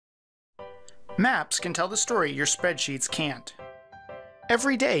Maps can tell the story your spreadsheets can't.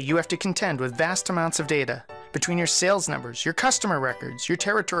 Every day you have to contend with vast amounts of data between your sales numbers, your customer records, your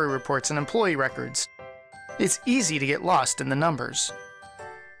territory reports, and employee records. It's easy to get lost in the numbers.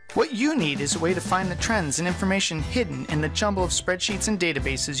 What you need is a way to find the trends and information hidden in the jumble of spreadsheets and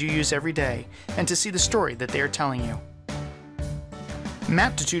databases you use every day, and to see the story that they are telling you.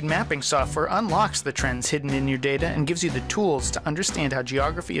 Maptitude mapping software unlocks the trends hidden in your data and gives you the tools to understand how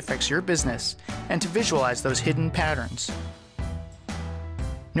geography affects your business and to visualize those hidden patterns.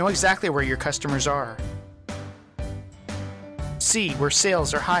 Know exactly where your customers are. See where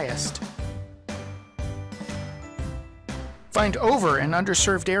sales are highest. Find over and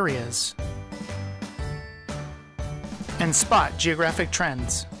underserved areas. And spot geographic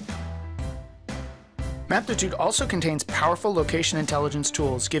trends. Maptitude also contains powerful location intelligence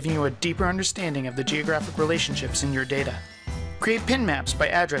tools giving you a deeper understanding of the geographic relationships in your data. Create pin maps by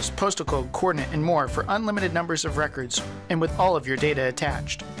address, postal code, coordinate, and more for unlimited numbers of records and with all of your data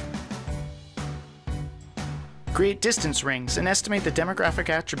attached. Create distance rings and estimate the demographic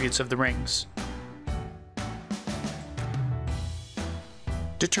attributes of the rings.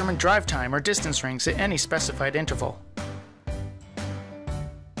 Determine drive time or distance rings at any specified interval.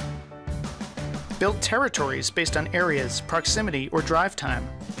 Build territories based on areas, proximity, or drive time.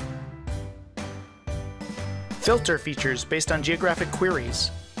 Filter features based on geographic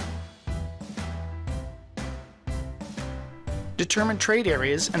queries. Determine trade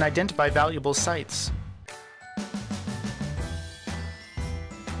areas and identify valuable sites.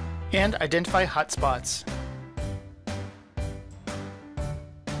 And identify hotspots.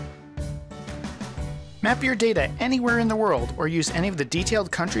 Map your data anywhere in the world or use any of the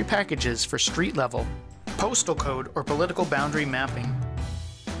detailed country packages for street level, postal code, or political boundary mapping.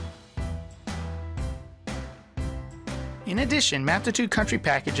 In addition, Maptitude country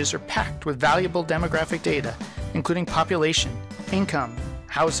packages are packed with valuable demographic data, including population, income,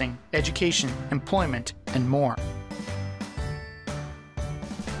 housing, education, employment, and more.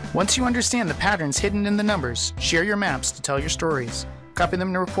 Once you understand the patterns hidden in the numbers, share your maps to tell your stories. Copy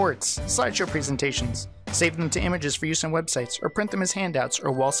them to reports, slideshow presentations, save them to images for use on websites, or print them as handouts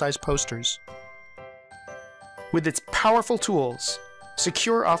or wall-sized posters. With its powerful tools,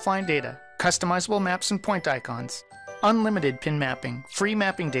 secure offline data, customizable maps and point icons, unlimited pin mapping, free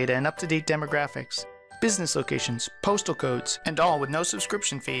mapping data and up-to-date demographics, business locations, postal codes, and all with no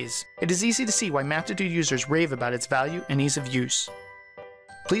subscription fees, it is easy to see why Maptitude users rave about its value and ease of use.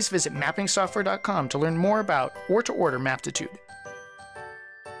 Please visit mappingsoftware.com to learn more about or to order Maptitude.